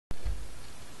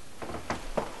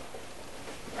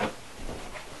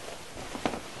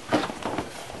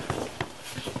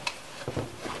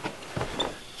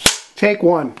take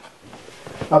one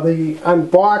of the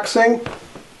unboxing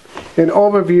and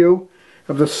overview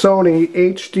of the Sony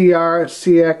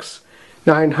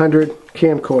HDR-CX900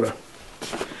 camcorder.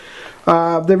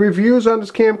 The reviews on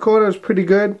this camcorder is pretty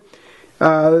good.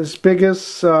 Its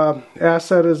biggest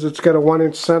asset is it's got a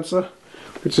 1-inch sensor,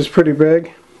 which is pretty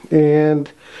big,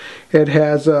 and it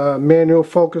has a manual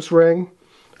focus ring,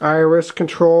 iris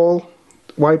control,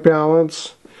 white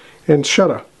balance, and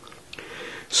shutter.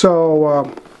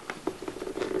 So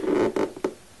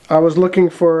I was looking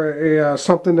for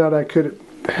something that I could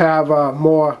have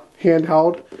more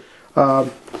handheld,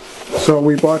 so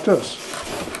we bought this.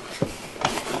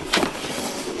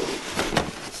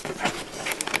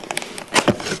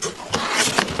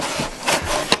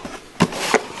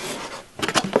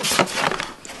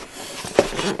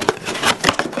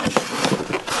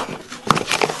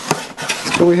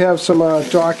 So we have some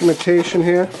documentation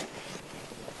here.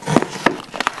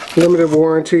 Limited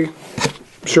warranty.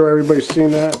 I'm sure everybody's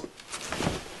seen that.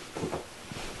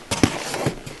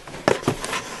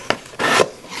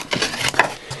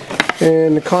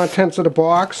 And the contents of the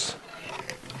box.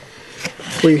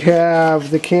 We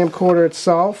have the camcorder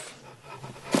itself.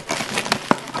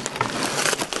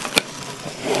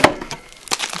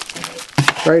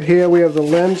 Right here we have the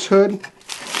lens hood.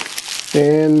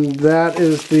 And that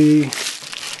is the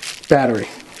battery.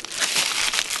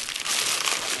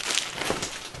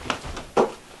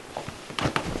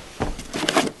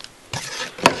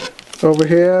 Over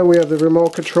here we have the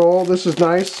remote control. This is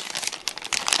nice.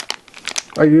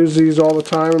 I use these all the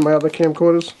time in my other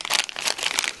camcorders.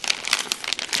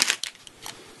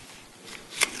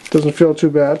 Doesn't feel too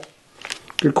bad.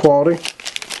 Good quality.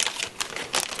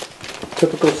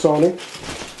 Typical Sony.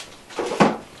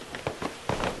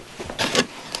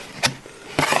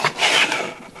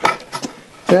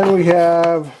 Then we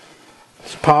have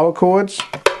power cords.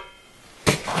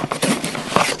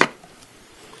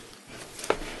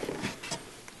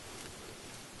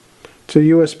 It's a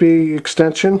USB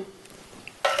extension.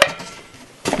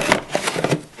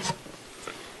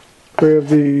 We have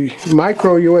the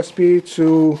micro USB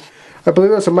to, I believe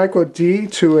that's a micro D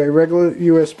to a regular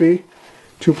USB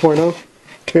 2.0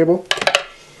 cable.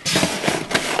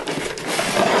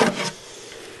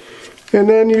 And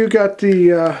then you got the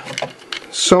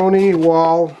Sony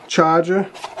wall charger.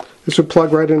 This will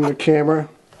plug right into the camera,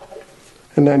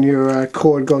 and then your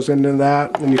cord goes into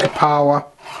that, and you can power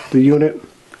the unit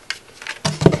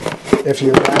if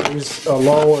your batteries are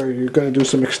low or you're going to do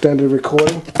some extended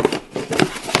recording.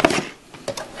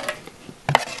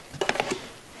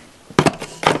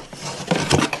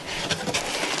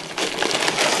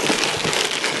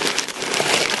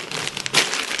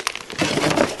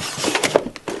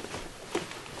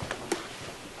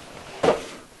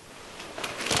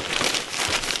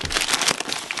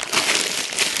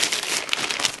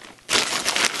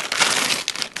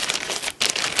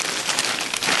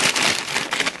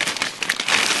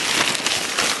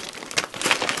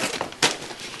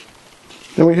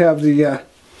 Then we have the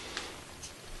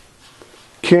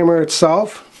camera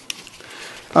itself.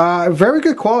 Very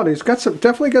good quality. It's got some,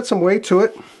 definitely got some weight to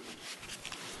it.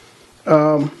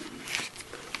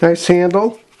 Nice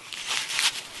handle.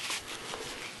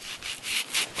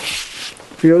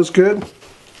 Feels good.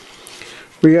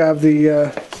 We have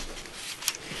the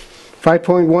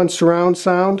 5.1 surround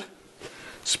sound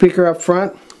speaker up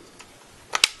front.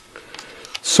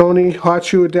 Sony hot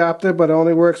shoe adapter, but it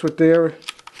only works with their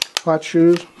hot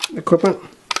shoes equipment.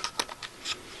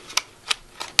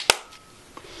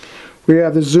 We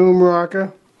have the zoom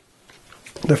rocker,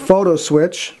 the photo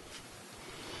switch,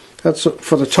 that's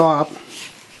for the top.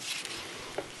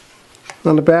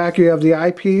 On the back you have the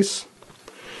eyepiece,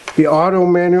 the auto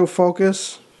manual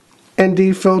focus,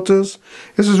 ND filters.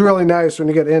 This is really nice when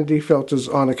you get ND filters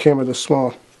on a camera this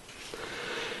small.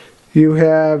 You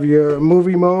have your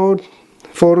movie mode,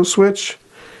 photo switch,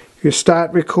 your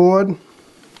start record.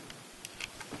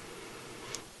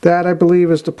 That, I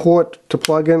believe, is the port to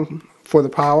plug in for the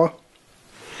power.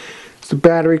 It's the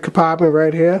battery compartment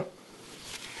right here.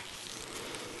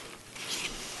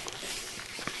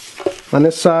 On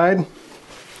this side,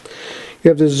 you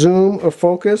have the zoom or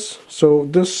focus. So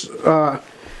this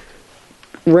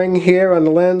ring here on the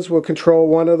lens will control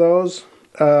one of those.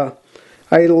 I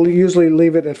usually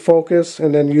leave it at focus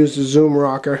and then use the zoom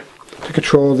rocker to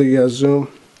control the zoom.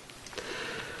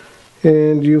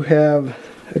 And you have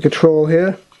a control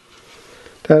here.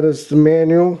 That is the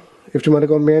manual, if you want to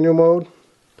go manual mode.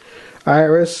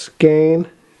 Iris, gain,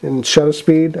 and shutter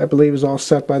speed, I believe, is all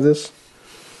set by this.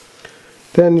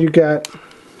 Then you got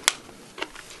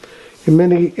your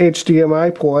mini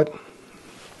HDMI port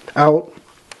out.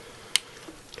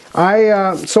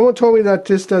 Someone told me that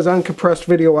this does uncompressed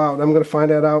video out. I'm going to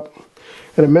find that out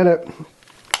in a minute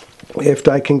if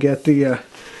I can get the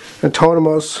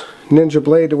Autonomous Ninja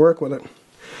Blade to work with it.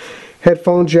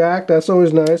 Headphone jack, that's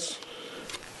always nice.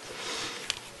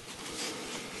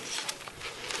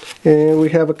 And we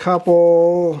have a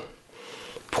couple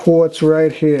ports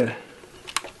right here.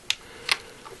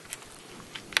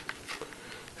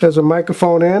 There's a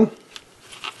microphone in.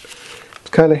 It's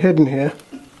kind of hidden here.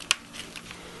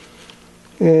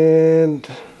 And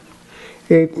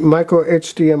a micro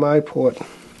HDMI port.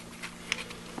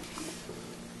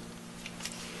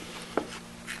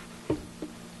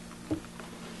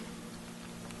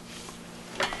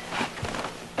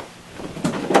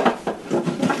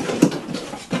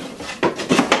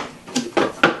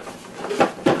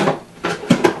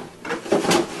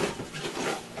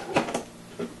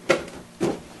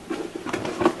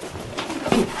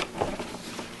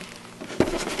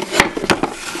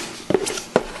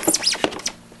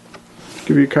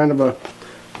 Give you kind of a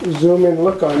zoom in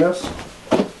look on this.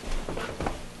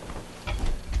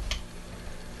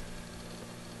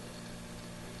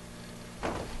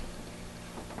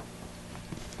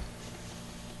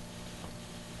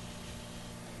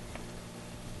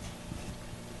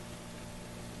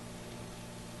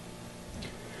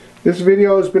 This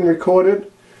video has been recorded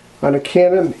on a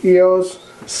Canon EOS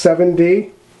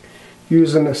 7D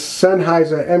using a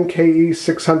Sennheiser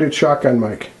MKE600 shotgun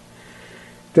mic.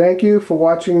 Thank you for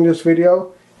watching this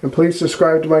video, and please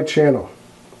subscribe to my channel.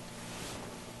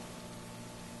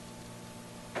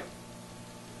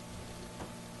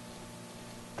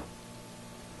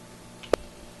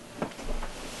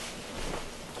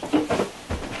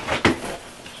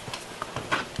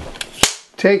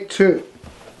 Take two.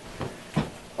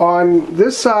 On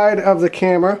this side of the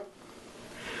camera,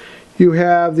 you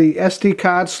have the SD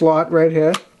card slot right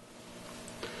here.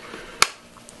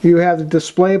 You have the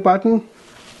display button.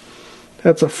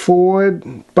 That's a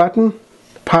forward button,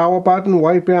 power button,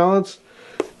 white balance,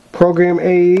 program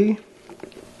AE,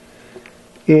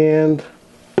 and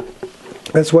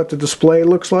that's what the display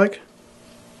looks like.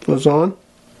 Goes on.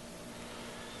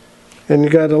 And you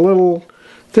got a little,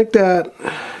 I think that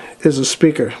is a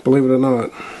speaker, believe it or not.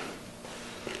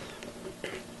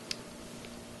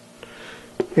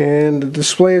 And the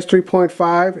display is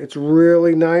 3.5. It's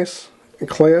really nice and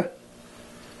clear.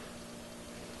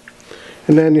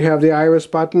 And then you have the iris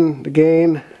button, the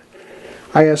gain,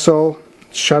 ISO,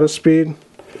 shutter speed.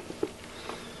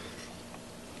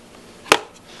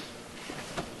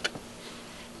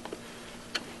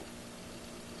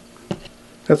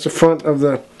 That's the front of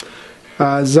the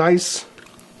Zeiss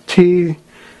T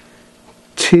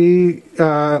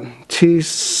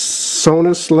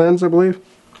Sonus lens, I believe.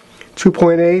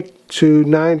 2.8 to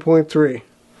 9.3.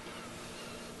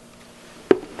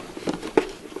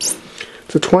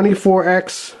 It's a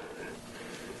 24x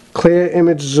clear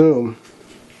image zoom,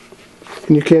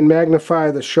 and you can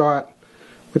magnify the shot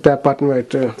with that button right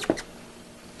there.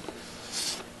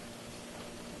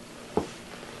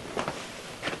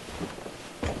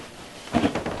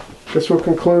 This will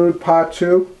conclude part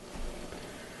 2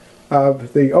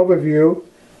 of the overview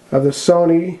of the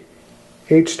Sony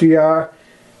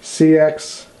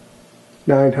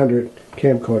HDR-CX900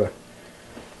 camcorder.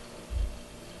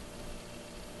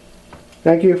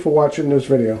 Thank you for watching this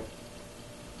video.